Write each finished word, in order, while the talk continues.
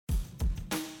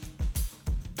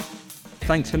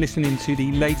thanks for listening to the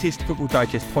latest Football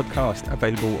Digest podcast,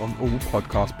 available on all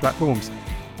podcast platforms.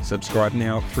 Subscribe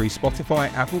now through Spotify,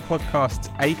 Apple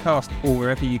Podcasts, Acast, or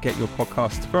wherever you get your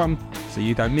podcasts from, so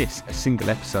you don't miss a single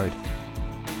episode.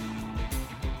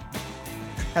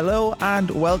 Hello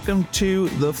and welcome to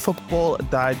the Football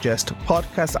Digest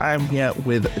podcast. I'm here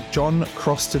with John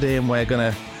Cross today, and we're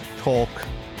going to talk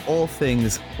all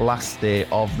things last day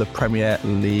of the Premier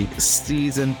League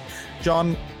season.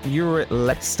 John, you were at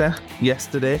Leicester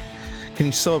yesterday. Can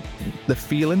you sum up the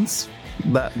feelings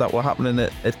that were happening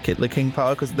at Kitley King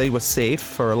Power? Because they were safe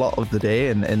for a lot of the day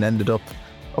and ended up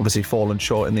obviously falling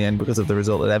short in the end because of the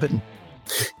result at Everton.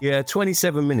 Yeah,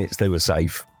 27 minutes they were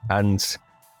safe. And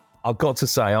I've got to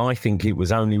say, I think it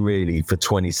was only really for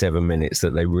 27 minutes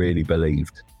that they really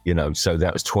believed. You know, so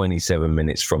that was 27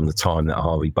 minutes from the time that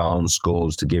Harvey Barnes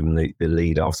scores to give them the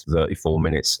lead after 34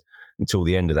 minutes until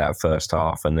the end of that first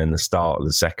half, and then the start of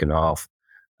the second half,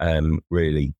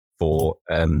 really for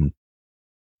Abdullah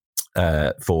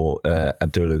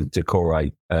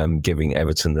Doucouré giving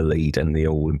Everton the lead and the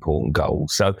all-important goal.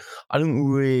 So I don't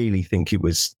really think it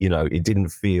was, you know, it didn't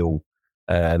feel.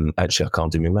 Actually, I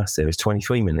can't do my maths there. It's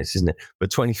 23 minutes, isn't it? But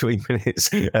 23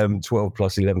 minutes, 12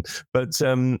 plus 11. But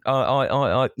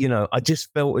I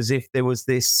just felt as if there was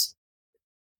this.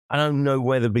 I don't know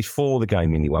whether before the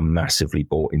game anyone massively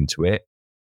bought into it,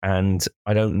 and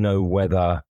I don't know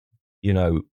whether, you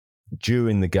know,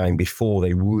 during the game before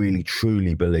they really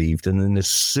truly believed. And then as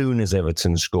soon as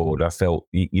Everton scored, I felt,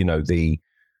 you know, the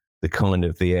kind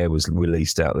of the air was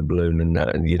released out of the balloon,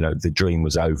 and you know, the dream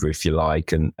was over, if you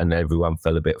like, and everyone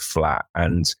fell a bit flat,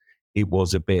 and it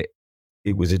was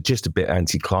just a bit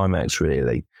anticlimax,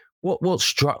 really. What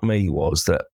struck me was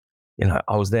that, you know,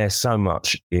 I was there so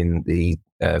much in the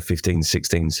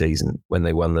 15-16 season when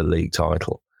they won the league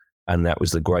title, and that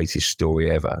was the greatest story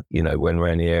ever. You know, when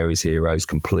Ranieri's heroes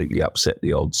completely upset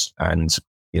the odds, and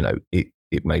you know, it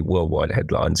made worldwide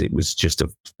headlines. It was just a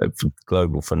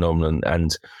global phenomenon,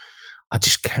 and I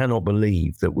just cannot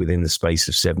believe that within the space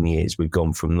of 7 years, we've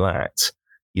gone from that,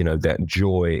 you know, that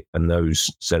joy and those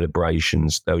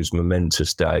celebrations, those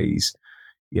momentous days,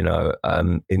 you know,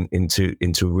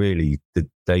 into really the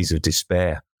days of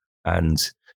despair. And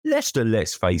Leicester,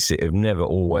 let's face it, have never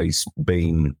always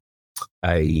been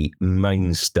a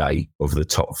mainstay of the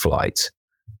top flight,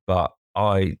 but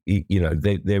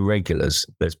they're regulars.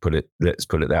 Let's put it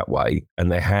that way,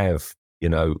 and they have, you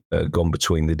know, gone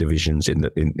between the divisions in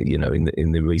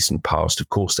the recent past. Of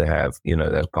course, they have. You know,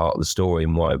 that's part of the story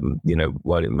and why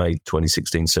it made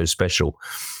 2016 so special.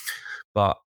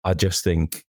 But I just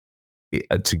think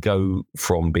to go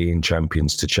from being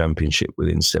champions to championship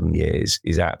within 7 years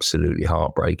is absolutely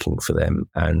heartbreaking for them.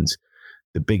 And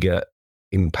the bigger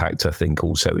impact, I think,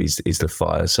 also is the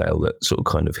fire sale that sort of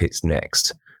kind of hits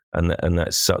next. And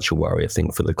that's such a worry, I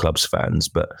think, for the club's fans.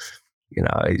 But, you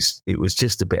know, it was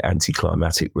just a bit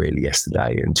anticlimactic, really,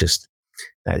 yesterday. And just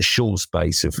that short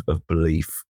space of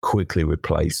belief quickly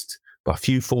replaced by a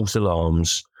few false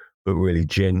alarms, but really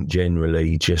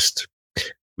generally just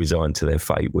resigned to their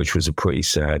fate, which was a pretty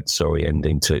sad, sorry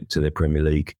ending to their Premier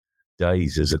League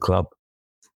days as a club.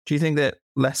 Do you think that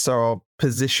Leicester are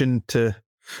positioned to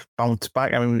bounce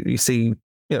back? I mean, you see,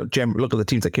 you know, look at the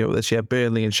teams that came up this year.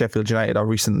 Burnley and Sheffield United are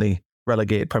recently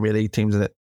relegated Premier League teams, and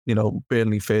you know,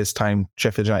 Burnley first time,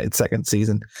 Sheffield United second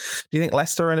season. Do you think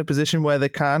Leicester are in a position where they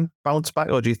can bounce back,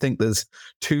 or do you think there's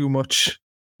too much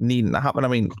needing to happen? I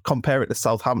mean, compare it to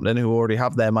Southampton, who already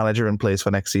have their manager in place for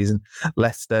next season.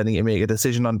 Leicester need to make a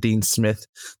decision on Dean Smith.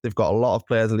 They've got a lot of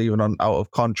players leaving out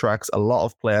of contracts, a lot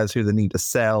of players who they need to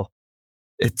sell.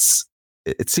 It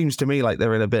seems to me like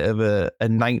they're in a bit of a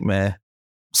nightmare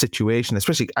situation,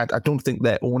 especially I don't think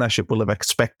their ownership will have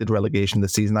expected relegation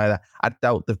this season either. I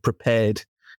doubt they've prepared,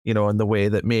 you know, in the way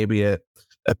that maybe a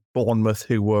Bournemouth,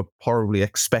 who were probably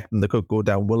expecting they could go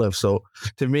down, will have. So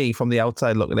to me, from the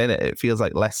outside looking in, it feels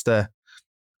like Leicester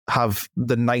have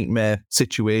the nightmare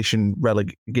situation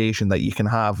relegation that you can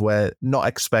have, where not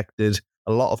expected,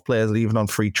 a lot of players leaving on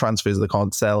free transfers they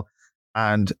can't sell,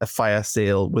 and a fire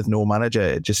sale with no manager.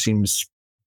 It just seems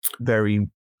very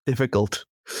difficult.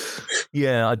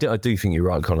 Yeah, I do think you're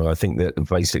right, Connor. I think that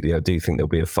basically I do think there'll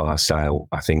be a fire sale.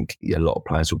 I think a lot of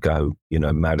players will go. You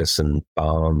know, Maddison,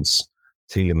 Barnes,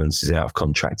 Tielemans is out of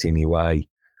contract anyway.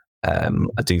 I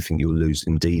do think you'll lose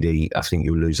Ndidi. I think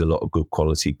you'll lose a lot of good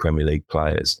quality Premier League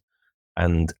players.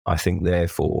 And I think,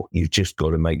 therefore, you've just got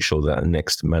to make sure that the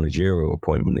next managerial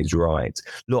appointment is right.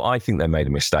 Look, I think they made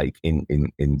a mistake in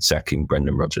sacking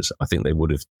Brendan Rodgers. I think they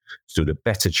would have stood a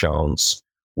better chance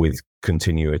with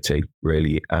continuity,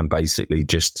 really, and basically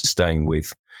just staying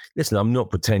with. Listen, I'm not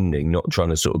pretending, not trying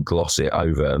to sort of gloss it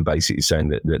over and basically saying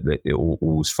that it all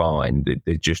was fine.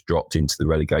 They just dropped into the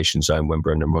relegation zone when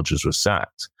Brendan Rodgers was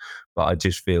sacked. But I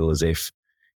just feel as if,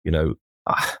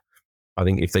 I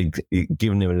think if they'd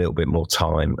given him a little bit more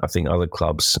time, I think other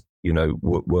clubs,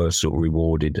 were sort of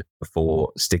rewarded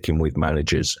for sticking with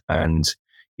managers. And,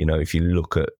 if you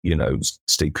look at,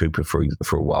 Steve Cooper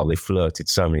for a while, they flirted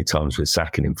so many times with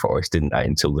sacking him Forest, didn't they,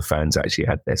 until the fans actually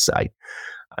had their say.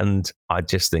 And I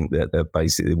just think that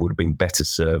basically would have been better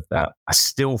served that. I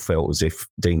still felt as if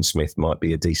Dean Smith might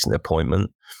be a decent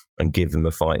appointment and give them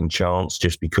a fighting chance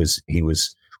just because he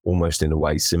was almost in a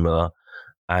way similar.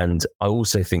 And I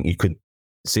also think you could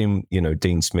see him,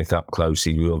 Dean Smith up close.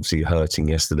 He was obviously hurting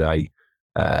yesterday,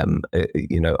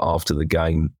 after the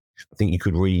game. I think you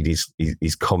could read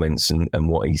his comments and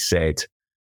what he said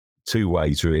two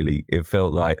ways, really. It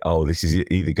felt like, this is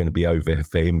either going to be over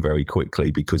for him very quickly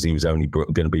because he was only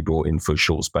going to be brought in for a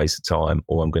short space of time,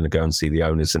 or I'm going to go and see the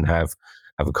owners and have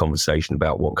a conversation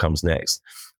about what comes next.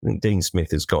 I think Dean Smith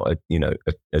has got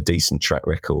a decent track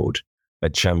record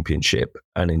at Championship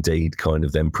and indeed kind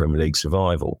of then Premier League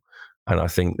survival. And I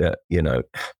think that,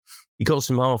 he got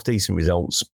some half-decent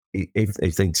results.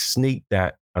 If they'd sneaked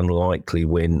that unlikely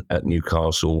win at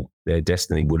Newcastle, their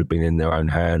destiny would have been in their own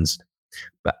hands.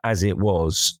 But as it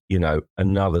was,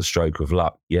 another stroke of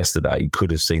luck yesterday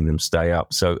could have seen them stay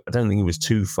up. So I don't think he was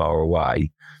too far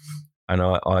away. And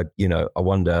I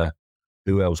wonder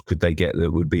who else could they get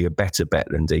that would be a better bet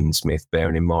than Dean Smith,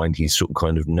 bearing in mind he sort of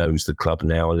kind of knows the club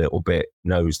now a little bit,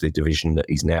 knows the division that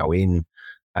he's now in.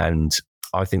 And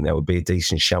I think that would be a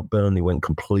decent shout. Burnley went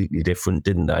completely different,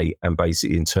 didn't they? And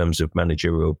basically in terms of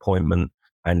managerial appointment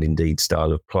and indeed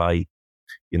style of play,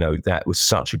 that was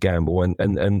such a gamble.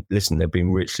 And listen, they've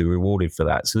been richly rewarded for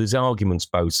that. So there's arguments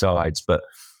both sides, but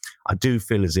I do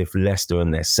feel as if Leicester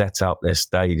and their setup, their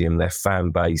stadium, their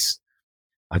fan base,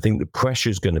 I think the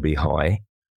pressure's going to be high,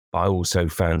 but I also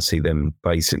fancy them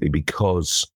basically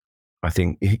because I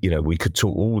think, we could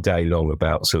talk all day long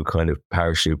about sort of kind of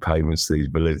parachute payments, the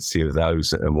validity of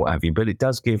those and what have you, but it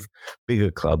does give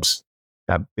bigger clubs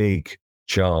that big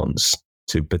chance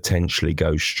to potentially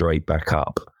go straight back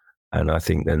up. And I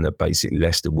think then that basically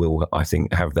Leicester will, I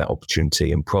think, have that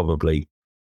opportunity, and probably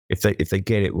if they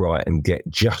get it right and get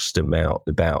just about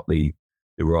the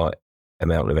right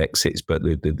amount of exits, but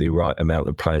the right amount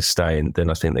of players staying, then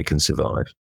I think they can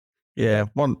survive. Yeah,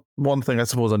 one thing I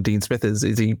suppose on Dean Smith is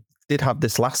he did have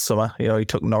this last summer. He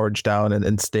took Norwich down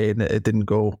and stayed, and it didn't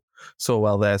go so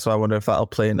well there. So I wonder if that'll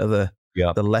play into the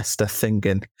Leicester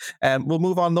thinking. We'll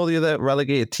move on though. The other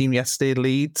relegated team yesterday,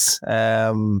 Leeds.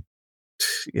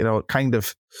 It kind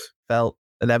of felt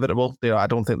inevitable. I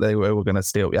don't think they were going to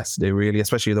stay up yesterday, really,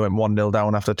 especially they went 1-0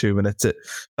 down after 2 minutes. It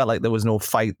felt like there was no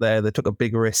fight there. They took a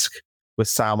big risk with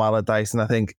Sam Allardyce, and I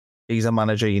think he's a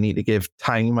manager you need to give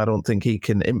time. I don't think he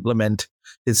can implement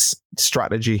his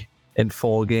strategy in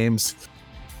 4 games.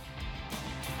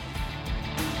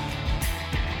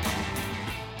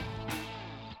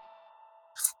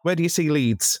 Where do you see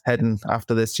Leeds heading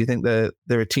after this? Do you think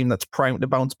they're a team that's primed to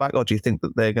bounce back, or do you think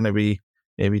that they're going to be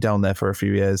maybe down there for a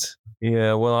few years?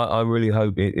 Yeah, well, I really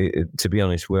hope, to be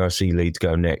honest, where I see Leeds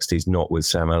go next is not with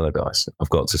Sam Allardyce, I've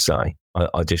got to say.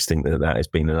 I just think that has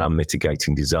been an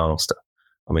unmitigating disaster.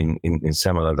 I mean, in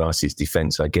Sam Allardyce's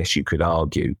defence, I guess you could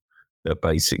argue that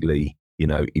basically,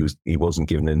 he wasn't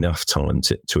given enough time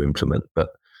to implement. But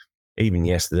even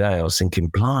yesterday, I was thinking,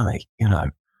 blimey,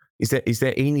 is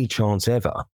there any chance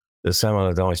ever that Sam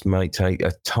Allardyce may take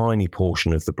a tiny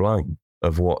portion of the blame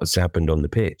of what has happened on the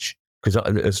pitch?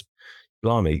 Because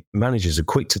blimey, managers are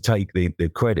quick to take the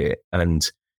credit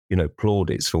and,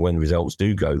 plaudits for when results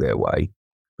do go their way,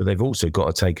 but they've also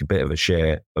got to take a bit of a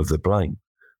share of the blame.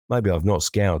 Maybe I've not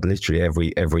scoured literally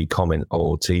every comment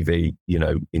or TV,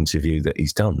 interview that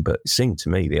he's done, but it seemed to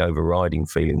me the overriding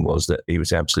feeling was that he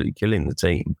was absolutely killing the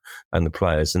team and the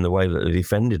players and the way that they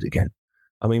defended again.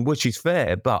 I mean, which is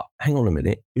fair, but hang on a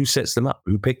minute, who sets them up?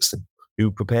 Who picks them?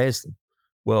 Who prepares them?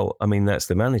 Well, I mean, that's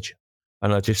the manager.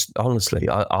 And I just, honestly,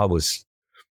 I was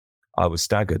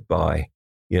staggered by,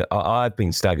 I've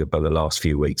been staggered by the last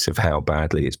few weeks of how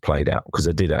badly it's played out, because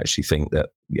I did actually think that,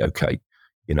 okay,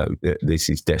 this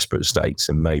is desperate stakes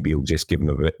and maybe he'll just give them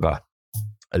a bit of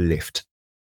a lift.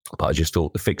 But I just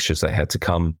thought the fixtures they had to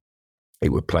come, it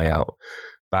would play out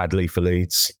badly for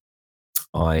Leeds.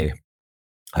 I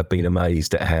have been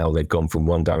amazed at how they've gone from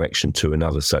one direction to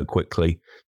another so quickly.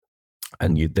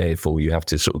 And therefore you have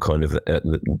to sort of kind of at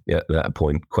that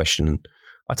point question,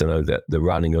 I don't know, the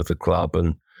running of the club.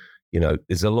 And,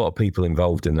 there's a lot of people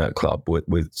involved in that club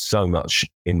with so much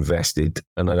invested.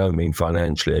 And I don't mean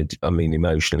financially, I mean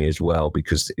emotionally as well,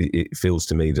 because it feels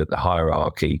to me that the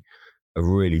hierarchy are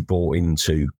really bought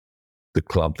into the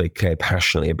club. They care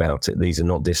passionately about it. These are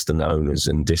not distant owners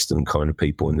and distant kind of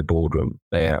people in the boardroom.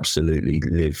 They absolutely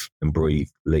live and breathe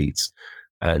Leeds.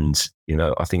 And,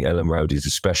 I think Ellen Road is a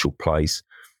special place.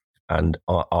 And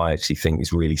I actually think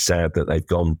it's really sad that they've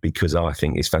gone, because I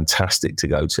think it's fantastic to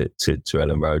go to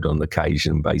Ellen Road on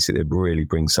occasion. Basically, it really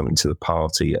brings something to the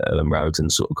party at Ellen Road, and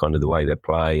sort of kind of the way they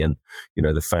play, and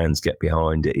the fans get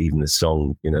behind it. Even the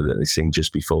song that they sing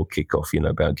just before kickoff,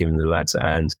 about giving the lads a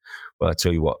hand. Well, I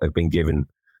tell you what, they've been giving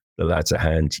the lads a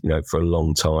hand, for a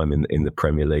long time in the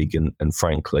Premier League, and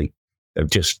frankly, they've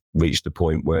just reached a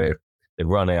point where they've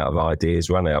run out of ideas,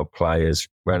 run out of players,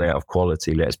 run out of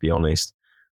quality. Let's be honest.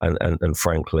 And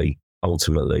frankly,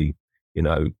 ultimately,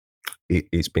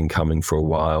 it's been coming for a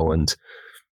while, and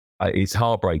it's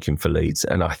heartbreaking for Leeds.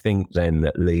 And I think then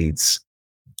that Leeds,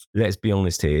 let's be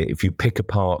honest here, if you pick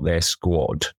apart their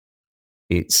squad,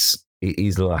 it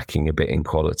is lacking a bit in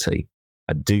quality.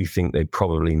 I do think they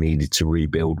probably needed to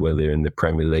rebuild where they're in the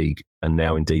Premier League and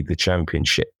now indeed the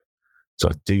Championship. So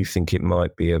I do think it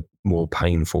might be a more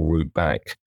painful route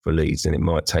back for Leeds, and it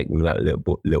might take them that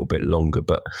little bit longer.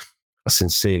 But I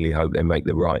sincerely hope they make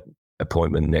the right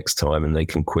appointment next time and they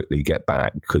can quickly get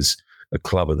back, because a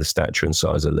club of the stature and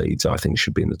size of Leeds, I think,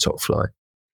 should be in the top flight.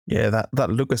 Yeah, that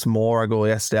Lucas Moura goal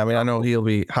yesterday, I mean, I know he'll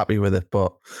be happy with it,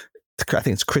 but I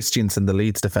think it's Christiansen, the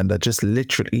Leeds defender, just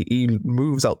literally, he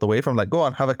moves out the way from, like, go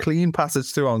on, have a clean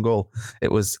passage through on goal.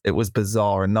 It was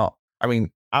bizarre, and not, I mean,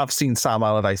 I've seen Sam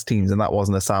Allardyce teams, and that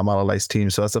wasn't a Sam Allardyce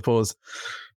team, so I suppose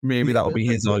maybe that would be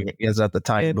his argument at the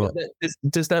time. Yeah, but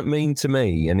does that mean to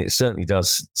me, and it certainly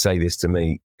does say this to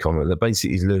me, Conor, that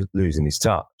basically he's losing his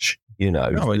touch,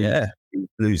 Oh, yeah.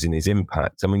 Losing his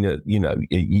impact. I mean,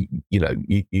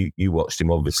 you watched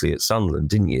him obviously at Sunderland,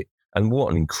 didn't you? And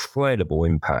what an incredible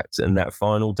impact. And that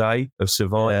final day of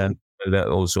surviving, that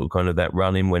also kind of that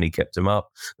run in when he kept him up,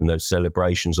 and those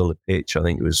celebrations on the pitch. I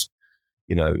think it was,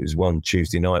 it was one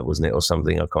Tuesday night, wasn't it, or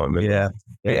something? I can't remember.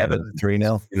 Yeah, Everton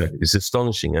 3-0. It was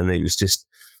astonishing, and it was just,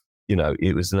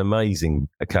 it was an amazing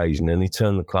occasion, and he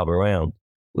turned the club around.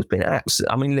 It's been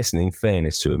absolutely. I mean, listen, in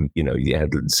fairness to him, he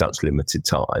had such limited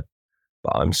time,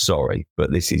 but I'm sorry,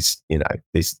 but this is,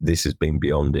 this has been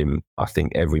beyond him. I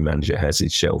think every manager has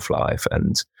his shelf life,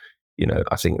 and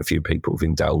I think a few people have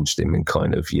indulged him in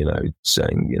kind of,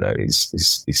 saying,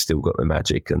 he's still got the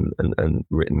magic and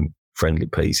written friendly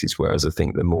pieces, whereas I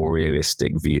think the more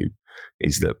realistic view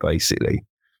is that basically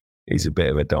he's a bit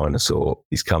of a dinosaur.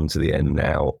 He's come to the end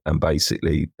now, and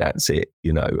basically that's it,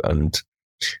 and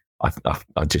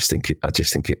I just think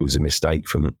it was a mistake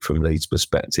from Leeds'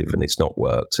 perspective, and it's not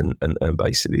worked, and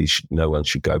basically no one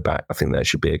should go back. I think that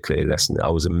should be a clear lesson. I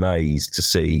was amazed to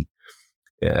see,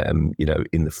 in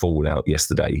the fallout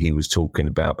yesterday, he was talking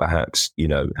about perhaps,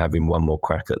 having one more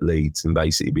crack at Leeds and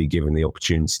basically be given the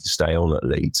opportunity to stay on at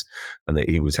Leeds, and that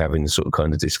he was having sort of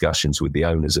kind of discussions with the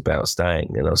owners about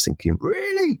staying. And I was thinking,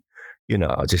 really?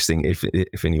 I just think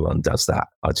if anyone does that,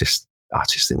 I just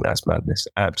think that's madness,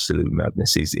 absolute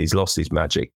madness. He's lost his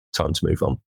magic. Time to move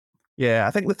on. Yeah,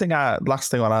 I think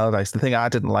last thing on Allardyce, the thing I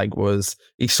didn't like was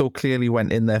he so clearly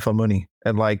went in there for money,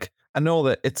 and like, I know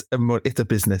that it's a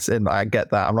business, and I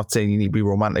get that. I'm not saying you need to be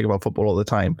romantic about football all the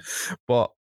time,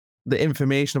 but the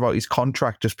information about his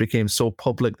contract just became so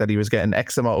public that he was getting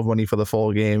X amount of money for the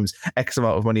 4 games, X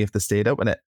amount of money if they stayed up,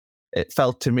 and it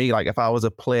felt to me like if I was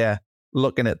a player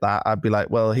looking at that, I'd be like,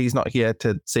 well, he's not here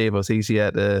to save us, he's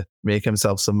here to make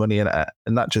himself some money, and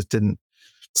that just didn't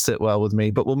sit well with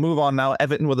me. But we'll move on now.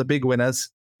 Everton were the big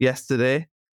winners yesterday.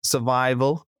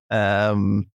 Survival.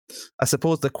 I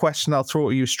suppose the question I'll throw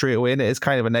at you straight away, and it is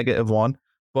kind of a negative one,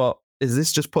 but is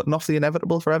this just putting off the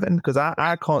inevitable for Everton? Because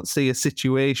I can't see a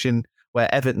situation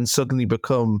where Everton suddenly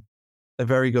become a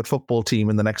very good football team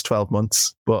in the next 12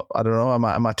 months. But I don't know,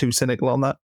 am I too cynical on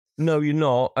that? No, you're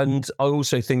not. And I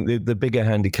also think the bigger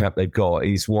handicap they've got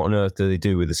is what on earth do they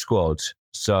do with the squad?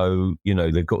 So,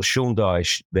 they've got Sean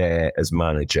Dyche there as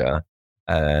manager.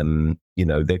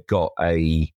 They've got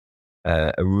a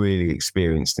really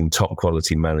experienced and top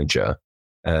quality manager,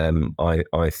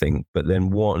 I think. But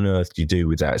then what on earth do you do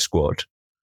with that squad?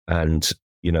 And,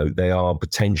 they are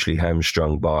potentially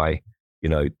hamstrung by,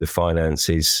 the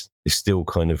finances is still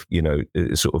kind of,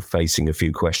 sort of facing a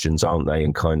few questions, aren't they?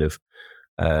 And kind of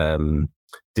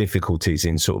difficulties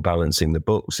in sort of balancing the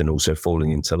books and also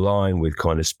falling into line with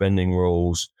kind of spending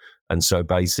rules. And so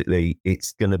basically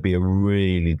it's going to be a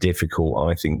really difficult,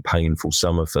 I think, painful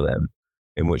summer for them.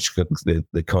 in which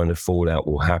the kind of fallout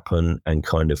will happen, and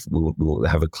kind of we'll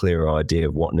have a clearer idea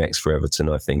of what next for Everton,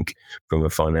 I think, from a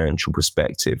financial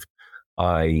perspective.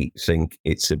 I think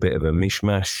it's a bit of a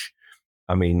mishmash.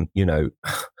 I mean,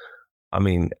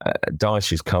 Dyche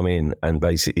has come in and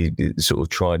basically sort of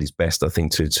tried his best, I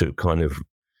think, to kind of,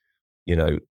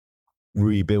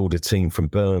 rebuild a team from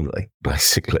Burnley,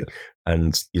 basically.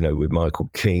 And, with Michael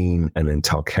Keane and then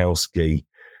Tarkowski,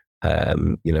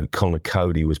 Connor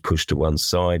Cody was pushed to one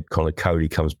side. Connor Cody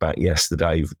comes back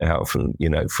yesterday out from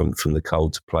the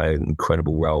cold to play an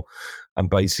incredible role. And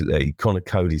basically, Connor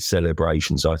Cody's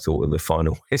celebrations, I thought, of the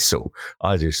final whistle,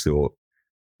 I just thought,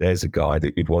 there's a guy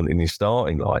that you'd want in his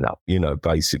starting lineup,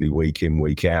 basically week in,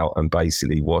 week out, and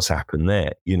basically what's happened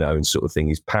there, and sort of thing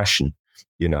is passion,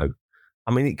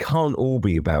 I mean, it can't all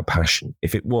be about passion.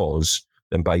 If it was,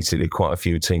 then basically quite a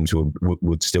few teams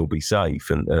would still be safe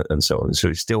and so on. So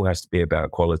it still has to be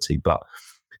about quality. But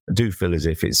I do feel as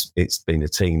if it's been a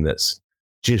team that's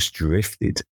just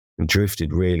drifted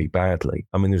really badly.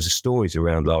 I mean, there's stories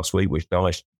around last week which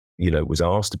Dyche, was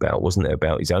asked about, wasn't it,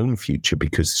 about his own future,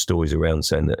 because the stories around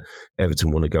saying that Everton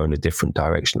want to go in a different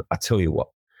direction. I tell you what,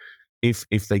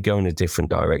 if they go in a different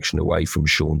direction away from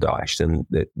Sean Dyche, then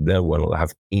no one will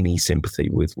have any sympathy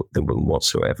with them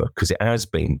whatsoever, because it has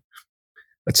been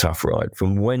a tough ride.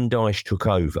 From when Dyche took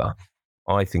over,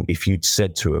 I think if you'd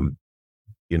said to him,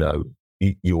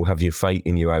 you'll have your fate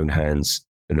in your own hands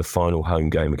in the final home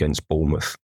game against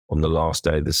Bournemouth on the last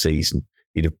day of the season,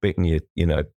 he'd have bitten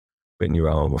your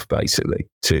arm off, basically,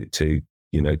 to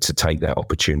take that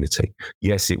opportunity.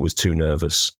 Yes, it was too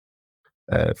nervous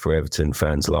for Everton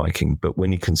fans' liking, but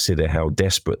when you consider how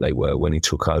desperate they were when he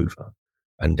took over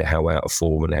and how out of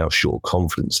form and how short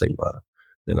confidence they were,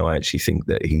 then I actually think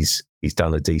that he's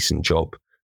done a decent job.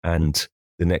 And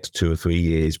the next 2 or 3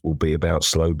 years will be about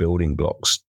slow building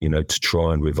blocks, to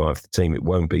try and revive the team. It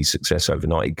won't be success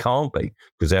overnight. It can't be,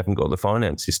 because they haven't got the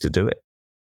finances to do it.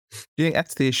 Do you think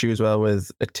that's the issue as well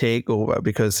with a takeover?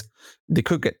 Because they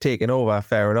could get taken over,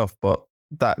 fair enough, but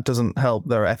that doesn't help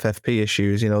their FFP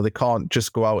issues. They can't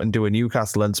just go out and do a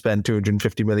Newcastle and spend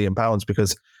 £250 million,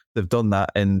 because they've done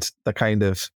that and they're kind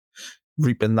of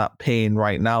reaping that pain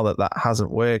right now that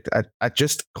hasn't worked. I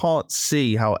just can't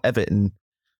see how Everton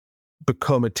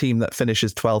become a team that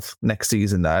finishes 12th next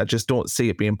season. I just don't see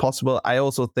it being possible. I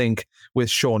also think with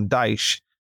Sean Dyche,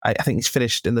 I think he's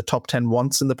finished in the top 10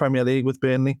 once in the Premier League with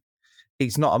Burnley.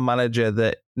 He's not a manager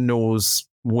that knows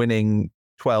winning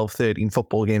 12, 13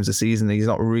 football games a season. He's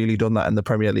not really done that in the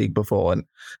Premier League before. And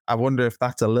I wonder if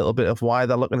that's a little bit of why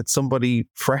they're looking at somebody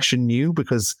fresh and new,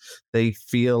 because they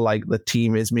feel like the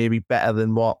team is maybe better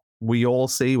than what we all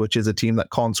see, which is a team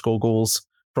that can't score goals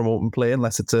from open play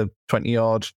unless it's a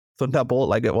 20-yard thunderbolt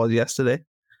like it was yesterday.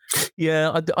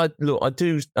 Yeah, I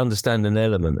do understand an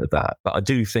element of that, but I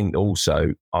do think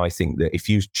also, I think that if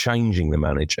you're changing the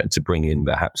manager to bring in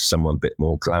perhaps someone a bit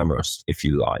more glamorous, if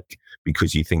you like,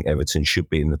 because you think Everton should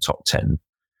be in the top 10,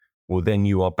 well, then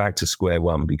you are back to square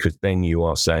one, because then you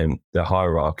are saying the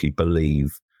hierarchy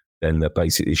believe then that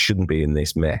basically it shouldn't be in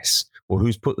this mess. Well,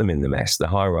 who's put them in the mess? The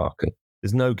hierarchy.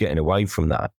 There's no getting away from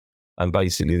that. And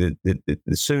basically, the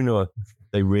sooner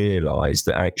they realise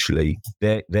that actually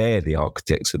they're the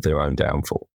architects of their own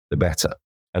downfall, the better.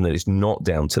 And that it's not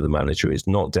down to the manager, it's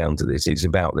not down to this, it's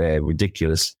about their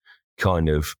ridiculous kind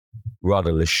of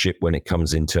rudderless ship when it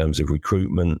comes in terms of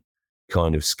recruitment,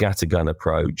 kind of scattergun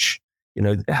approach.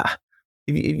 If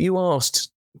you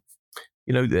asked,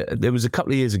 there was a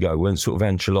couple of years ago when sort of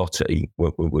Ancelotti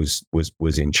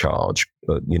was in charge,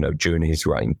 during his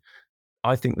reign.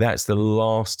 I think that's the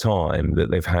last time that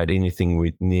they've had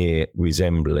anything near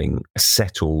resembling a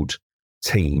settled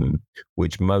team,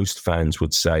 which most fans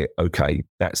would say, okay,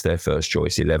 that's their first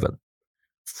choice 11.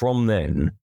 From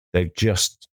then, they've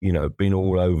just, been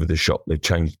all over the shop. They've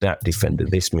changed that defender,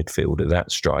 this midfielder,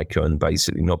 that striker, and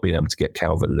basically not being able to get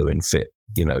Calvert-Lewin fit,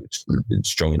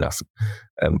 strong enough,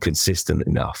 consistent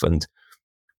enough. And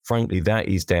frankly, that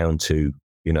is down to,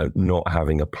 not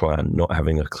having a plan, not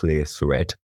having a clear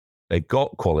thread. They've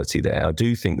got quality there. I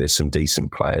do think there's some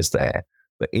decent players there.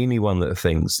 But anyone that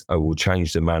thinks, we'll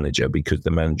change the manager because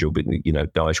the manager will be,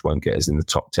 Dyche won't get us in the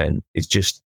top 10, is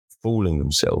just fooling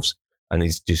themselves. And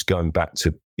it's just going back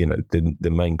to, the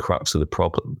main crux of the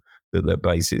problem, that they're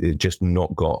basically just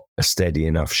not got a steady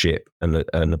enough ship and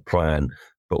a plan,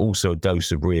 but also a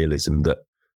dose of realism that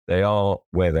they are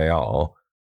where they are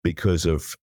because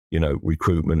of,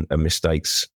 recruitment and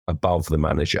mistakes above the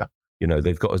manager.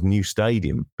 They've got a new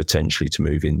stadium potentially to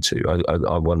move into.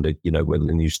 I wonder, whether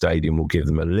the new stadium will give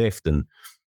them a lift and,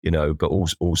 but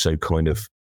also kind of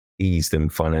ease them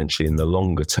financially in the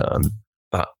longer term.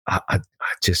 But I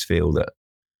just feel that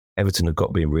Everton have got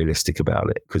to be realistic about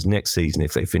it, because next season,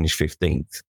 if they finish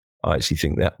 15th, I actually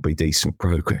think that would be decent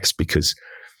progress, because,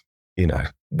 you know,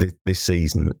 this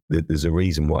season, there's a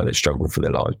reason why they're struggling for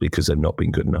their lives, because they've not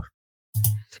been good enough.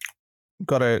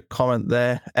 Got a comment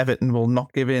there. Everton will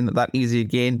not give in that easy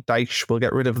again. Dyche will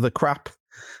get rid of the crap,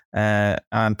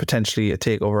 and potentially a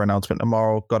takeover announcement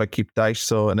tomorrow. Got to keep Dyche.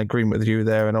 So an agreement with you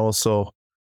there, and also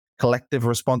collective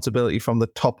responsibility from the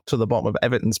top to the bottom of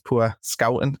Everton's poor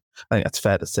scouting. I think that's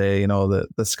fair to say. You know,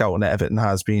 the scouting at Everton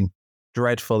has been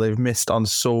dreadful. They've missed on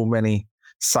so many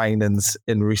signings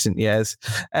in recent years.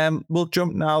 We'll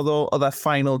jump now, though, other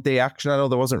final day action. I know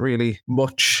there wasn't really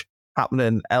much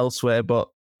happening elsewhere, but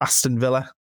Aston Villa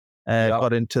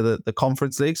got into the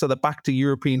Conference League. So they're back to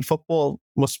European football.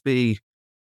 Must be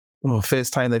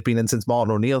first time they've been in since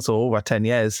Martin O'Neill, so over 10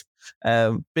 years.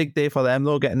 Big day for them,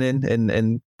 though, getting in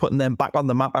and putting them back on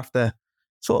the map after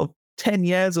sort of 10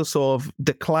 years or so of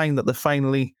decline, that they're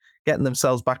finally getting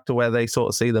themselves back to where they sort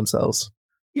of see themselves.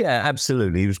 Yeah,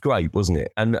 absolutely. It was great, wasn't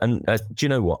it? And do you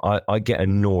know what? I get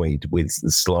annoyed with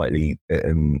the slightly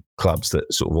clubs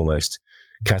that sort of almost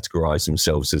categorise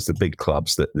themselves as the big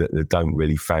clubs that don't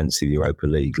really fancy the Europa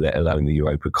League, let alone the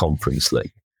Europa Conference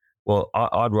League. Well,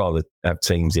 I'd rather have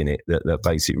teams in it that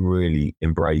basically really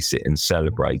embrace it and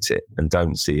celebrate it, and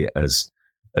don't see it as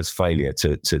failure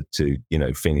to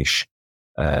finish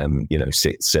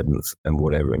sixth, seventh, and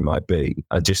whatever it might be.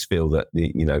 I just feel that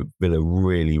Villa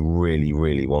really, really,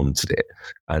 really wanted it,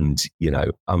 and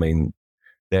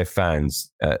their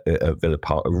fans at Villa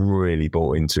Park have really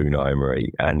bought into Unai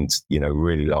Emery, and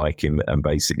really like him. And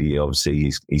basically,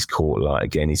 obviously, he's caught light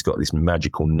again. He's got this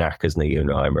magical knack, hasn't he,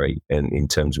 Unai Emery, in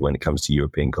terms of when it comes to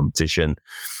European competition.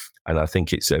 And I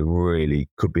think it's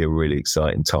could be a really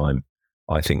exciting time,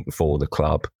 I think, for the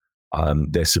club.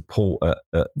 Their support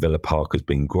at Villa Park has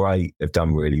been great. They've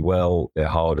done really well. They're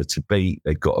harder to beat.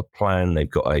 They've got a plan. They've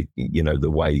got the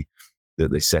way that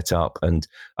they set up. And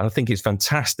I think it's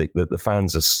fantastic that the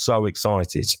fans are so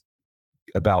excited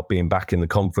about being back in the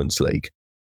Conference League.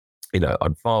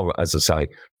 I'd far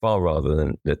rather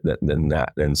than that,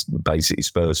 than basically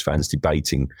Spurs fans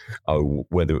debating,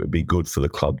 whether it would be good for the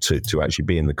club to actually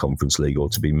be in the Conference League or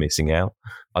to be missing out.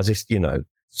 I just,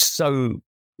 it's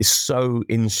so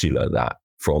insular that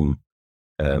from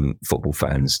football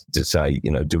fans to say,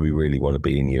 do we really want to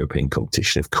be in European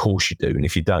competition? Of course you do. And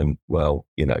if you don't, well,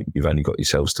 you've only got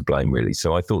yourselves to blame, really.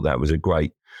 So I thought that was a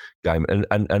great game.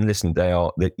 And listen, they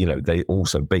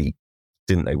also beat,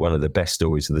 didn't they, one of the best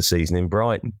stories of the season in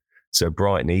Brighton. So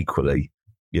Brighton equally,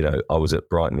 I was at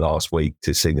Brighton last week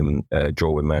to see them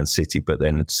draw with Man City, but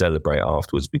then celebrate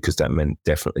afterwards, because that meant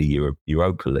definitely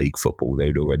Europa League football.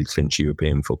 They'd already clinched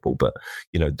European football, but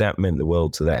that meant the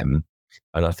world to them.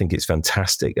 And I think it's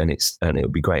fantastic, and it'll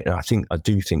be great. And I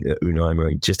do think that Unai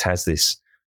Emery just has this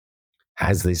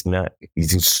knack.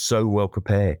 He's so well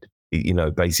prepared. He,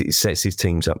 basically sets his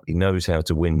teams up. He knows how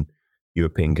to win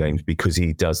European games because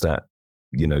he does that.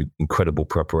 Incredible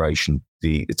preparation.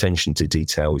 The attention to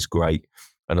detail is great.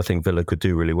 And I think Villa could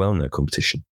do really well in that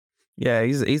competition. Yeah,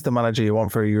 he's the manager you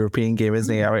want for a European game,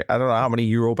 isn't he? I don't know how many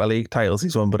Europa League titles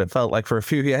he's won, but it felt like for a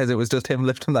few years it was just him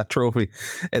lifting that trophy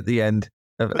at the end.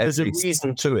 There's a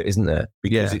reason to it, isn't there?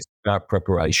 Because it's about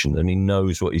preparation, and he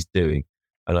knows what he's doing.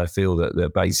 And I feel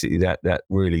that basically that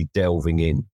really delving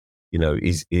in,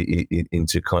 is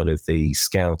into kind of the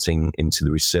scouting, into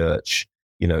the research.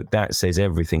 That says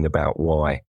everything about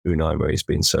why Unai Emery has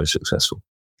been so successful.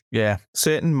 Yeah,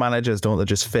 certain managers don't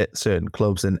just fit certain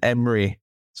clubs, and Emery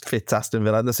fits Aston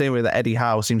Villa in the same way that Eddie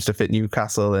Howe seems to fit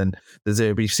Newcastle and the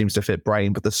Zerbi seems to fit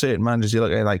Brighton. But there's certain managers you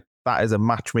look at like that is a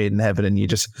match made in heaven, and you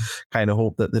just kind of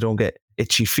hope that they don't get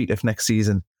itchy feet if next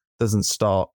season doesn't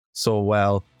start so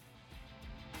well.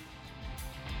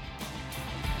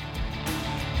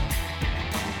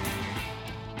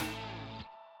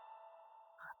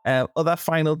 Other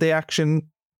final day action,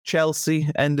 Chelsea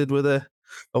ended with a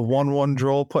 1-1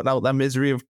 draw, putting out their misery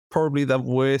of probably the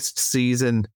worst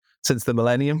season since the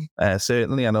millennium.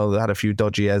 Certainly, I know they had a few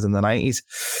dodgy years in the 90s.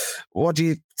 What do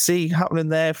you see happening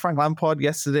there? Frank Lampard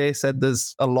yesterday said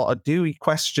there's a lot to do. He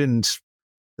questioned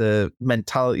the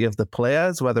mentality of the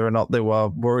players, whether or not they were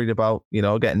worried about,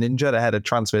 getting injured ahead of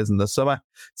transfers in the summer.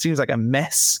 Seems like a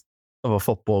mess of a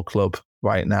football club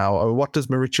right now. Or what does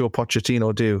Mauricio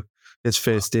Pochettino do his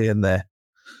first day in there?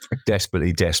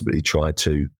 Desperately tried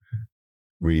to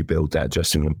rebuild that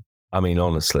dressing room. I mean,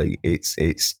 honestly, it's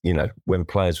when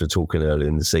players were talking earlier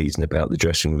in the season about the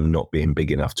dressing room not being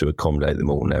big enough to accommodate them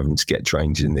all and having to get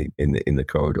trained in the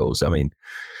corridors. I mean,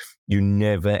 you're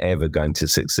never ever going to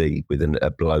succeed with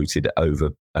a bloated,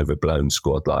 overblown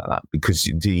squad like that, because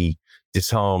the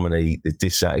disharmony, the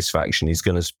dissatisfaction is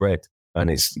going to spread. And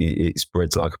it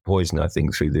spreads like a poison, I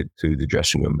think, through the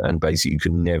dressing room. And basically, you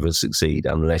can never succeed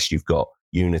unless you've got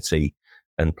unity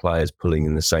and players pulling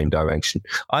in the same direction.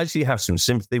 I actually have some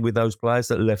sympathy with those players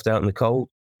that are left out in the cold.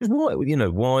 Why would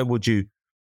you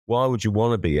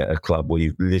want to be at a club where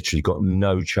you've literally got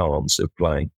no chance of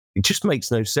playing? It just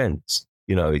makes no sense.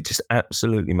 It just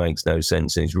absolutely makes no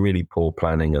sense, and it's really poor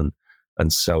planning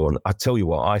and so on. I tell you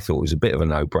what, I thought it was a bit of a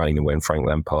no-brainer when Frank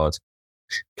Lampard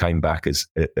came back as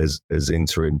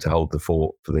interim to hold the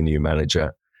fort for the new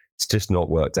manager. It's just not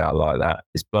worked out like that.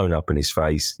 It's blown up in his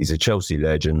face. He's a Chelsea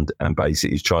legend, and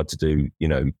basically he's tried to do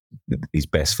his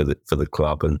best for the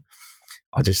club, and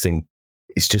I just think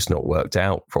it's just not worked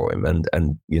out for him. And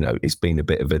it's been a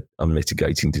bit of an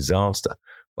unmitigating disaster.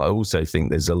 But I also think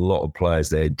there's a lot of players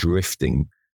there drifting,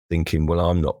 thinking, well,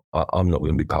 I'm not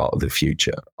going to be part of the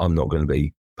future. I'm not going to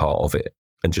be part of it,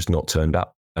 and just not turned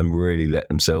up and really let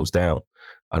themselves down.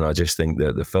 And I just think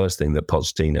that the first thing that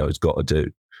Pochettino has got to do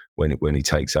when he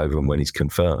takes over and when he's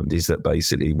confirmed is that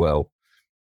basically, well,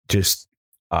 just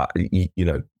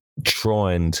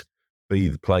try and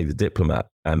play the diplomat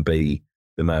and be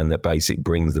the man that basically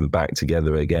brings them back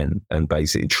together again, and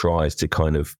basically tries to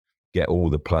kind of get all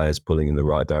the players pulling in the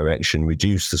right direction,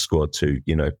 reduce the squad to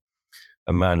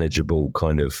a manageable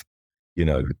kind of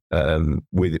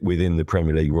within the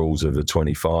Premier League rules of the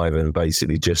 25, and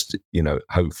basically just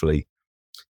hopefully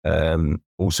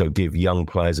also give young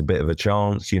players a bit of a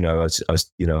chance. I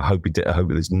hope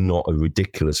there's not a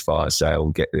ridiculous fire sale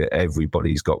and get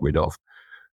everybody's got rid of.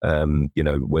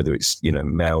 Whether it's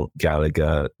Mount,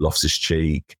 Gallagher,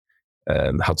 Loftus-Cheek,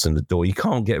 Hudson-Odoi, you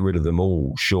can't get rid of them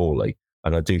all, surely.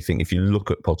 And I do think if you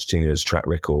look at Pochettino's track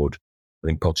record, I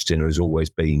think Pochettino has always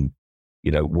been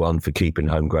one for keeping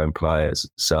homegrown players.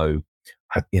 So,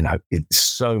 it's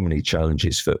so many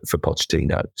challenges for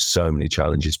Pochettino, so many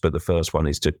challenges. But the first one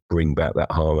is to bring back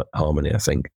that harmony, I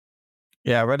think.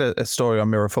 Yeah, I read a story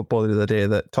on Mirror Football the other day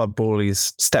that Todd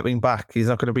Bowley's stepping back. He's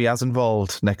not going to be as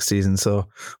involved next season. So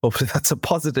hopefully that's a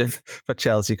positive for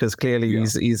Chelsea, because clearly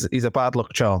he's a bad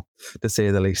luck charm, to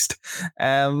say the least.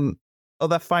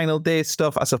 Other final day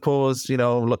stuff, I suppose,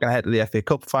 looking ahead to the FA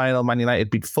Cup final, Man United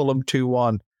beat Fulham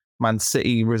 2-1. Man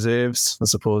City reserves, I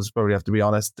suppose, probably have to be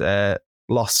honest,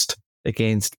 lost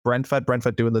against Brentford.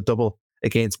 Brentford doing the double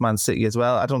against Man City as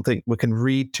well. I don't think we can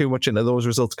read too much into those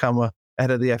results, can we, ahead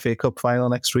of the FA Cup final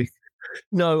next week?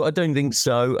 No, I don't think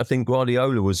so. I think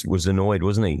Guardiola was annoyed,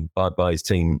 wasn't he, by his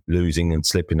team losing and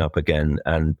slipping up again.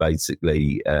 And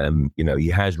basically, he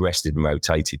has rested and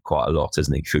rotated quite a lot,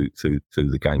 hasn't he, through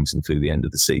the games and through the end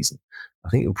of the season. I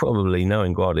think you'll probably,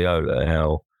 knowing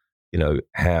Guardiola,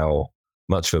 how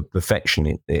much of a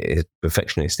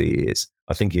perfectionist he is,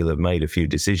 I think he'll have made a few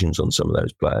decisions on some of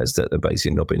those players that are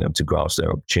basically not being able to grasp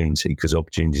their opportunity, because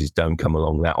opportunities don't come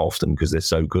along that often because they're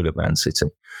so good at Man City.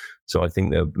 So I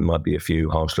think there might be a few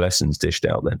harsh lessons dished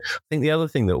out then. I think the other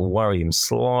thing that will worry him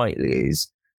slightly is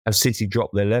have City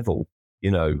dropped their level,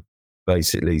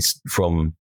 basically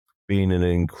from being in an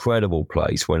incredible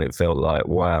place when it felt like,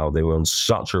 wow, they were on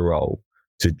such a roll,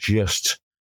 to just,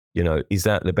 is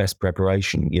that the best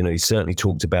preparation? He certainly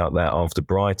talked about that after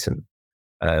Brighton,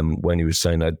 when he was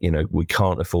saying that, we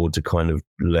can't afford to kind of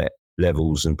let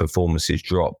levels and performances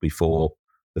drop before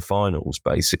the finals,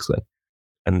 basically.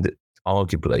 And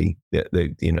arguably,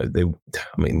 they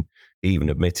even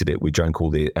admitted it. We drank all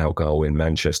the alcohol in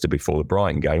Manchester before the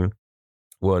Brighton game,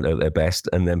 weren't at their best,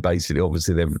 and then basically,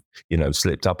 obviously, they've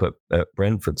slipped up at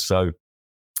Brentford. So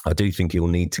I do think he'll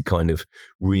need to kind of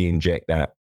re-inject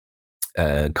that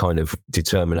kind of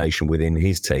determination within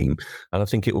his team, and I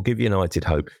think it will give United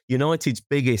hope. United's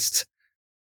biggest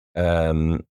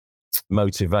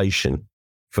motivation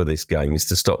for this game is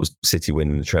to stop City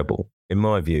winning the treble. In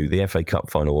my view, the FA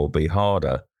Cup final will be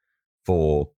harder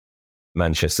for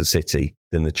Manchester City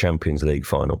than the Champions League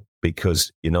final,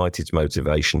 because United's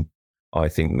motivation, I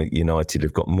think that United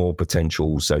have got more potential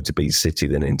also to beat City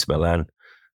than Inter Milan.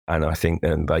 And I think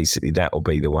then basically that will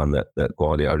be the one that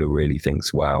Guardiola really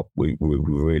thinks, wow, we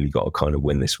really got to kind of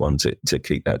win this one to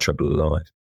keep that treble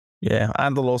alive. Yeah,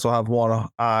 and they'll also have one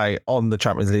eye on the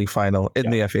Champions League final in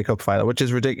the FA Cup final, which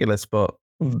is ridiculous, but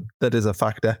that is a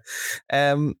factor.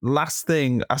 Last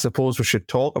thing I suppose we should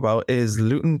talk about is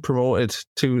Luton promoted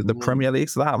to the Premier League.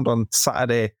 So that happened on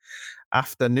Saturday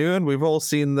afternoon. We've all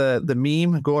seen the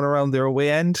meme going around their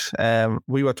away end.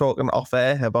 We were talking off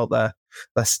air about the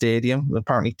stadium.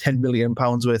 Apparently £10 million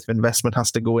worth of investment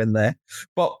has to go in there.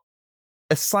 But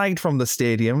aside from the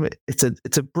stadium, it's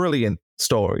a brilliant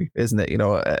story, isn't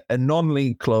it? A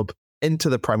non-league club into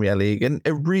the Premier League in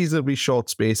a reasonably short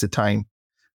space of time.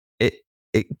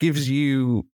 It gives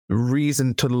you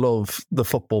reason to love the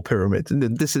football pyramid.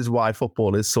 And this is why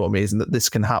football is so amazing, that this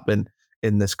can happen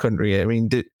in this country. I mean,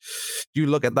 did you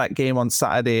look at that game on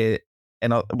Saturday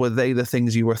and were they the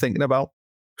things you were thinking about?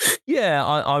 Yeah,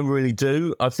 I really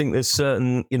do. I think there's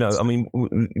certain, I mean,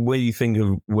 where you think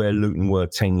of where Luton were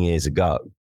 10 years ago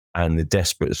and the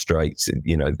desperate straits,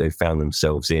 they found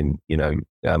themselves in,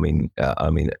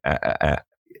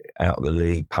 out of the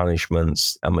league,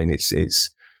 punishments. I mean, it's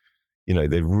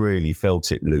they've really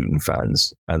felt it, Luton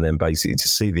fans. And then basically to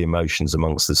see the emotions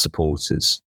amongst the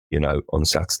supporters, on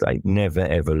Saturday, never,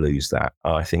 ever lose that.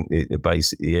 I think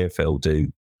basically the EFL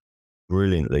do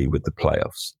brilliantly with the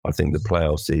playoffs. I think the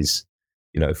playoffs is,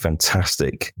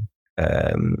 fantastic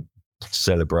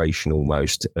celebration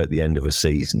almost at the end of a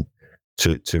season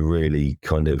to really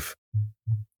kind of,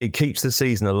 it keeps the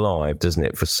season alive, doesn't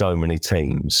it, for so many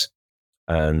teams,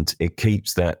 and it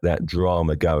keeps that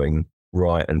drama going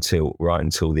right until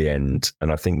the end.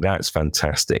 And I think that's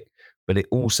fantastic. But it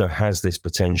also has this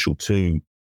potential to,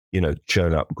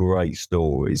 churn up great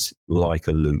stories like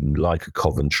a Luton, like a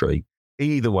Coventry.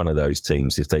 Either one of those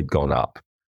teams, if they'd gone up,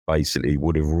 basically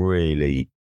would have really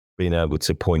been able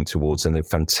to point towards a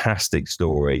fantastic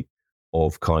story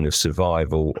of kind of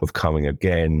survival, of coming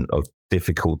again, of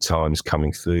difficult times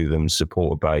coming through them,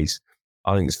 supporter base.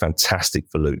 I think it's fantastic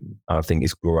for Luton. I think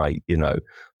it's great.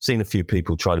 Seen a few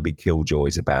people try to be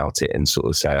killjoys about it and sort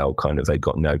of say, oh, kind of they've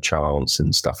got no chance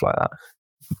and stuff like that.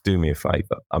 Do me a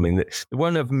favour. I mean, they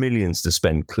won't have millions to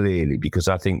spend, clearly, because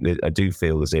I think that I do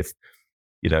feel as if,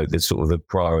 the sort of the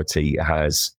priority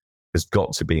has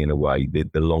got to be, in a way,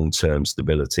 the long-term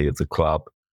stability of the club,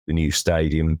 the new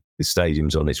stadium. The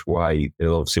stadium's on its way.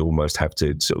 They'll obviously almost have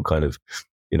to sort of kind of,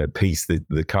 piece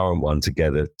the current one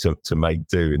together to make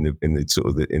do in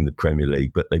the Premier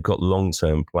League. But they've got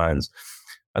long-term plans,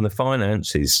 and the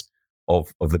finances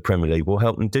of the Premier League will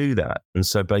help them do that. And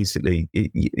so basically,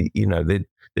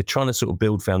 they're trying to sort of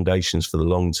build foundations for the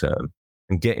long term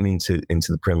and getting into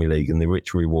the Premier League and the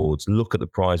rich rewards. Look at the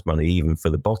prize money even for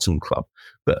the bottom club.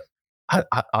 But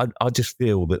I just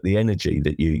feel that the energy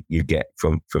that you get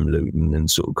from Luton,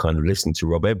 and sort of kind of listening to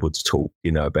Rob Edwards talk,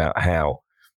 about how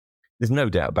there's no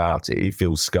doubt about it, he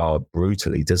feels scarred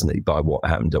brutally, doesn't he, by what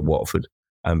happened at Watford.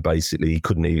 And basically, he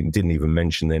didn't even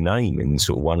mention their name in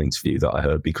sort of one interview that I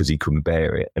heard, because he couldn't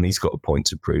bear it. And he's got a point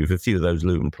to prove. A few of those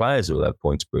Luton players will have a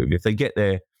point to prove. If they get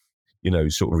their,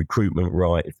 sort of recruitment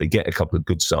right, if they get a couple of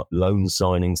good loan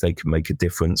signings, they can make a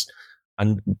difference.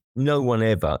 And no one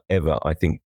ever, I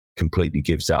think, completely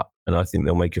gives up. And I think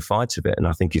they'll make a fight of it. And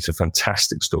I think it's a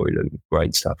fantastic story, Luton.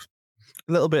 Great stuff.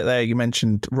 A little bit there, you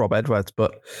mentioned Rob Edwards,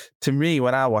 but to me,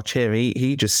 when I watch him,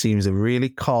 he just seems a really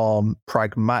calm,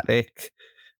 pragmatic.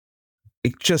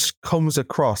 It just comes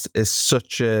across as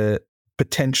such a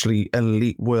potentially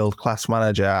elite world-class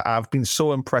manager. I've been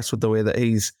so impressed with the way that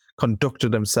he's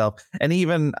conducted himself. And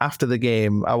even after the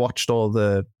game, I watched all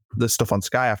the stuff on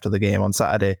Sky after the game on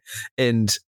Saturday,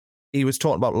 and he was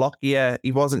talking about Lockyer.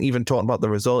 He wasn't even talking about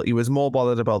the result. He was more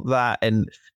bothered about that. And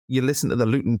you listen to the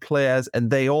Luton players,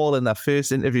 and they all in their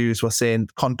first interviews were saying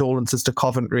condolences to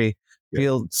Coventry.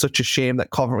 Feel such a shame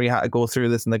that Coventry had to go through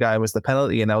this and the guy was the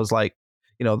penalty. And I was like,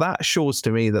 that shows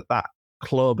to me that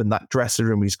club and that dressing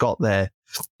room he's got there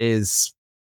is,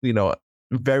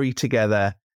 very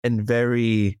together and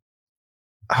very,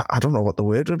 I don't know what the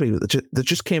word would be, but they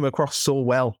just came across so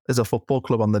well as a football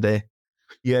club on the day.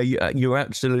 Yeah, you're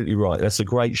absolutely right. That's a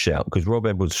great shout, because Rob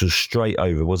Edwards was straight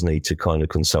over, wasn't he, to kind of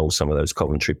console some of those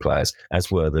Coventry players, as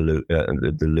were the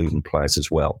Luton players as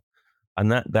well.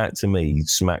 And that to me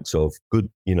smacks of good,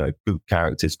 good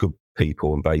characters, good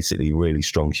people, and basically really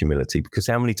strong humility. Because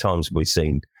how many times have we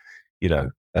seen,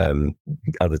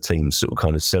 other teams sort of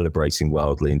kind of celebrating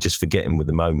wildly and just forgetting with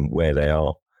the moment where they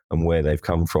are and where they've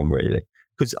come from, really?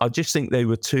 Because I just think they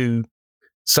were two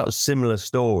such similar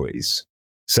stories,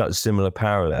 such similar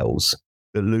parallels,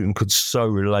 that Luton could so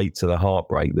relate to the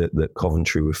heartbreak that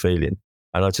Coventry were feeling.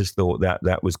 And I just thought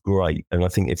that was great. And I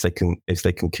think if they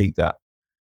can keep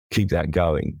that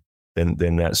going,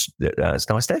 then that's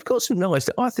nice. They've got some nice.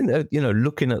 I think that,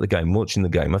 looking at the game, watching the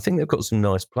game, I think they've got some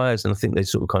nice players, and I think they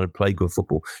sort of kind of play good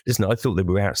football. Listen, I thought they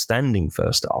were outstanding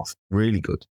first half, really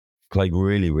good, played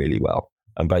really, really well,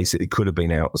 and basically could have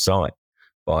been out of sight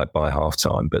by half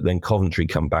time. But then Coventry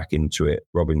come back into it.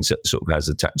 Robin sort of has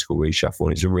a tactical reshuffle,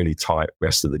 and it's a really tight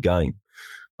rest of the game.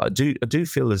 I do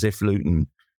feel as if Luton,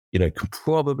 could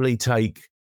probably take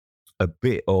a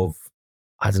bit of,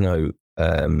 I don't know,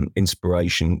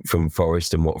 inspiration from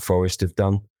Forest and what Forest have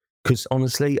done. Because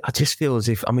honestly, I just feel as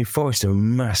if, Forest are a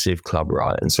massive club,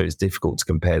 right? And so it's difficult to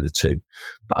compare the two.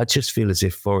 But I just feel as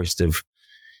if Forest have,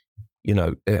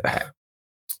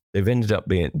 they've ended up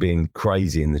being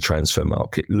crazy in the transfer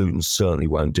market. Luton certainly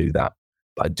won't do that.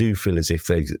 But I do feel as if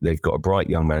they've got a bright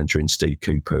young manager in Steve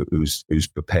Cooper who's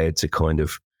prepared to kind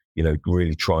of,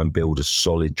 really try and build a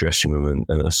solid dressing room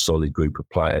and a solid group of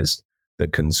players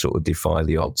that can sort of defy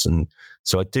the odds. And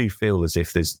so I do feel as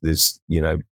if there's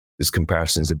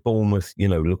comparisons of Bournemouth.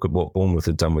 Look at what Bournemouth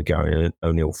have done with Gary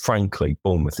O'Neill. Frankly,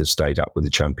 Bournemouth have stayed up with the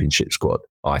Championship squad,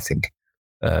 I think,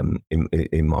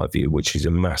 in my view, which is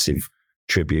a massive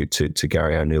tribute to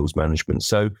Gary O'Neill's management.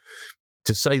 So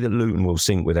to say that Luton will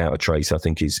sink without a trace, I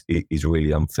think is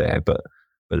really unfair. But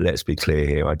let's be clear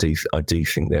here. I do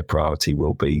think their priority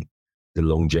will be the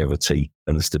longevity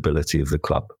and the stability of the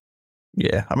club.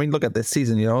 Yeah, I mean, look at this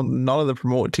season. None of the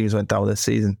promoted teams went down this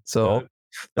season, so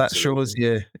that shows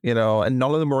you. And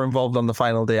none of them were involved on the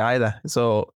final day either.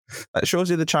 So that shows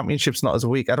you the Championship's not as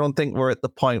weak. I don't think we're at the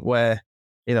point where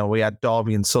we had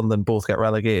Derby and Sunderland both get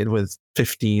relegated with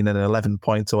 15 and 11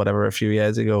 points or whatever a few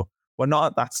years ago. We're not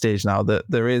at that stage now. That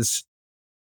there is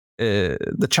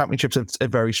the Championship's a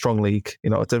very strong league.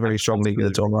 It's a very strong league in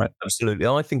its own right. Absolutely.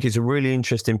 I think it's a really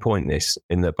interesting point, this,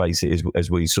 in that basically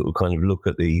as we sort of kind of look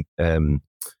at the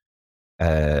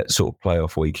sort of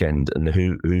playoff weekend and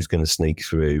who's going to sneak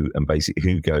through and basically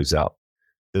who goes up.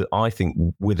 I think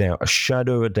without a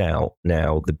shadow of a doubt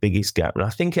now, the biggest gap, and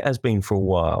I think it has been for a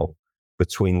while,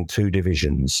 between two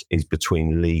divisions is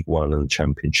between League One and the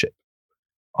Championship.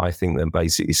 I think that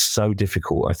basically it's so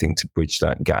difficult, I think, to bridge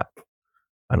that gap.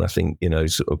 And I think,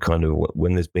 sort of kind of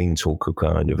when there's been talk of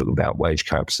kind of about wage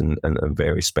caps and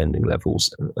various spending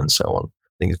levels and so on,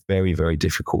 I think it's very, very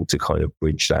difficult to kind of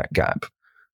bridge that gap.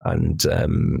 And,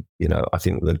 I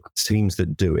think the teams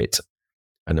that do it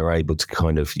and are able to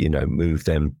kind of, move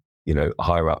them,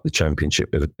 higher up the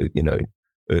Championship,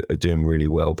 are doing really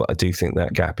well. But I do think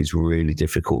that gap is really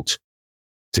difficult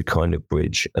to kind of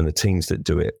bridge. And the teams that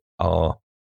do it are,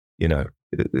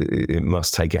 it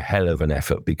must take a hell of an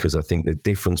effort, because I think the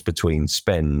difference between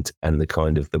spend and the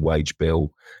kind of the wage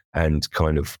bill and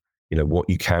kind of, what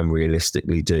you can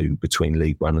realistically do between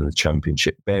League One and the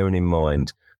Championship, bearing in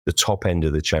mind the top end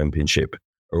of the Championship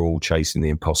are all chasing the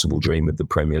impossible dream of the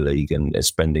Premier League and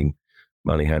spending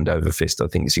money hand over fist. I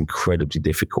think it's incredibly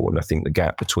difficult. And I think the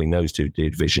gap between those two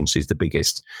divisions is the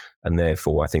biggest. And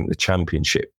therefore, I think the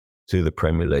Championship to the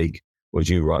Premier League, as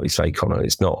you rightly say, Connor,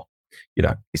 it's not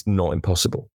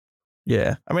impossible.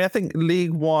 Yeah. I mean, I think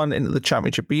League One into the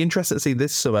Championship, be interested to see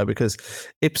this summer, because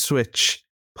Ipswich,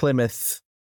 Plymouth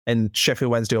and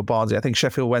Sheffield Wednesday or Barnsley, I think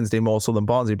Sheffield Wednesday more so than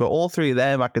Barnsley, but all three of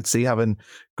them I could see having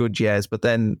good years. But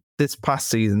then this past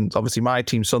season, obviously my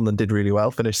team Sunderland did really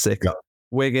well, finished sixth. Yeah.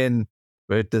 Wigan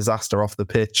were a disaster off the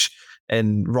pitch,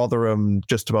 and Rotherham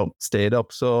just about stayed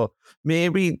up. So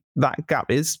maybe that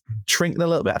gap is shrinking a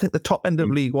little bit. I think the top end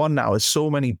of League One now is so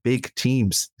many big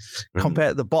teams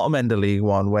compared to the bottom end of League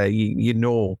One, where you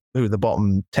know who the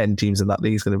bottom 10 teams in that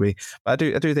league is going to be. But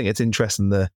I do think it's interesting,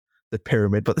 the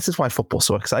pyramid. But this is why football's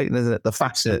so exciting, isn't it? The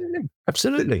fact that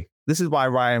absolutely, this is why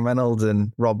Ryan Reynolds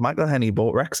and Rob McElhenney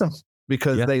bought Wrexham,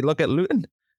 because they look at Luton.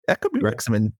 That could be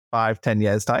Wrexham in 5-10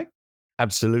 years' time.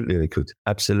 Absolutely, they could.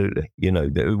 Absolutely.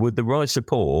 With the right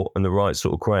support and the right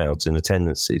sort of crowds and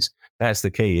attendances, that's the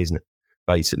key, isn't it?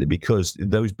 Basically, because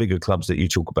those bigger clubs that you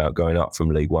talk about going up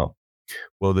from League One,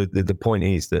 well, the point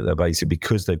is that they're basically,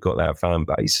 because they've got that fan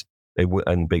base,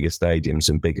 and bigger stadiums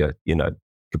and bigger,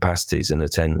 capacities and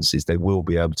attendances, they will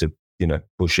be able to,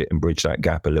 push it and bridge that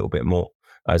gap a little bit more,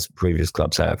 as previous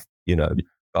clubs have,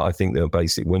 But I think they're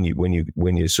basically, when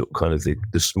you're sort of kind of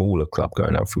the smaller club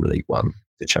going up from League One,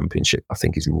 the Championship, I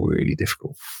think is really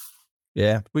difficult.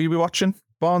 Yeah. Will you be watching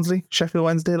Barnsley, Sheffield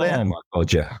Wednesday later? Oh my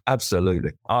God, yeah,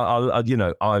 absolutely.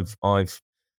 I'm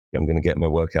going to get my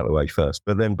work out of the way first,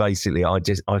 but then basically, I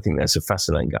think that's a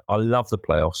fascinating game. I love the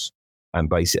playoffs, and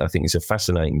basically, I think it's a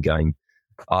fascinating game.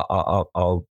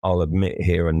 I'll admit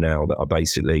here and now that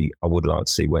I would like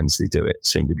to see Wednesday do it,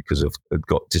 simply because I've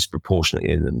got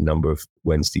disproportionately the number of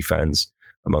Wednesday fans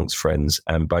amongst friends,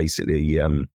 and basically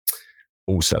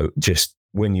also just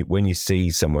when you see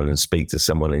someone and speak to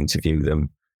someone, interview them,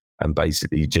 and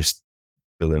basically you just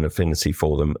feel an affinity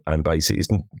for them, and basically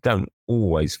don't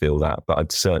always feel that, but I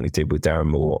certainly did with Darren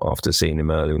Moore after seeing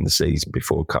him earlier in the season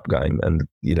before a cup game, and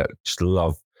just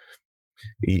love.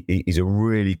 He's a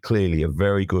really clearly a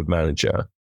very good manager.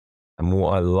 And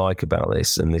what I like about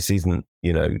this, and this isn't,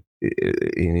 in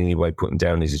any way putting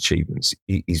down his achievements,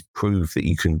 he's proved that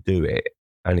you can do it.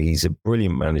 And he's a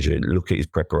brilliant manager. Look at his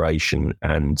preparation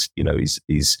and,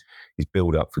 his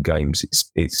build up for games.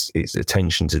 It's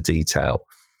attention to detail.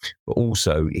 But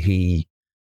also he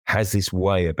has this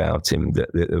way about him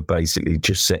that basically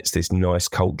just sets this nice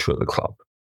culture at the club.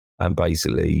 And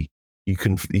basically, you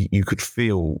could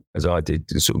feel, as I did,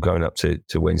 sort of going up to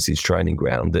Wednesday's training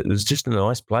ground, that there's just a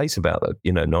nice place about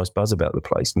it, nice buzz about the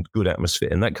place and good atmosphere.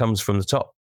 And that comes from the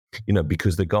top,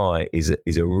 because the guy is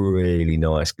a really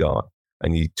nice guy.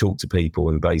 And you talk to people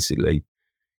and basically,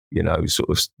 sort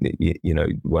of,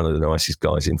 one of the nicest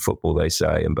guys in football, they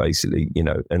say, and basically,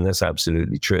 and that's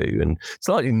absolutely true. And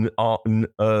slightly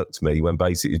irked me when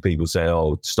basically people say,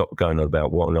 oh, stop going on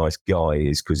about what a nice guy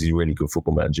is because he's a really good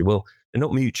football manager. Well, they're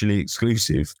not mutually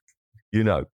exclusive,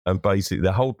 and basically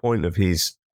the whole point of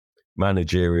his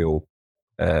managerial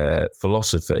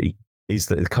philosophy is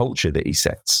that the culture that he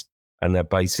sets, and that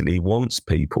basically wants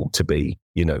people to be,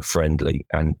 friendly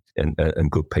and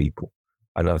good people.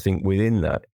 And I think within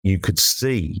that, you could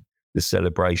see the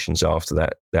celebrations after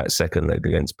that second leg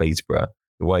against Peterborough,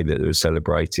 the way that they were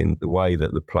celebrating, the way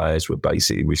that the players were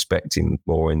basically respecting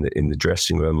more in the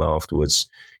dressing room afterwards,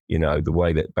 the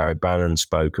way that Barry Bannon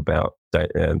spoke about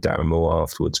Darren Moore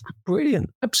afterwards. Brilliant,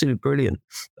 absolutely brilliant.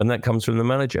 And that comes from the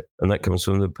manager, and that comes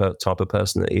from the type of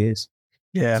person that he is.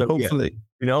 Yeah, so, hopefully.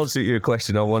 In answer to your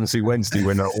question, I want to see Wednesday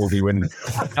when that will be when.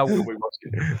 How will we watch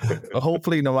it?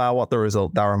 Hopefully, no matter what the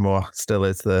result, Darren Moore still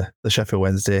is the Sheffield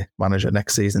Wednesday manager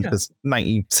next season, because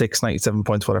 96, 97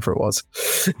 points, whatever it was,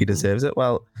 he deserves it.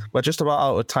 Well, we're just about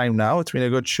out of time now. It's been a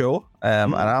good show,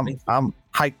 and I'm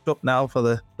hyped up now for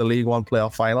the League One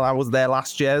playoff final. I was there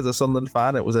last year as a Sunderland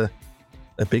fan. It was a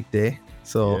big day,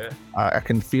 so I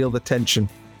can feel the tension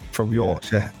from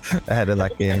Yorkshire ahead of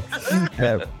that game.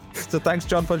 So thanks,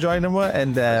 John, for joining me,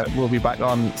 and we'll be back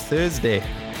on Thursday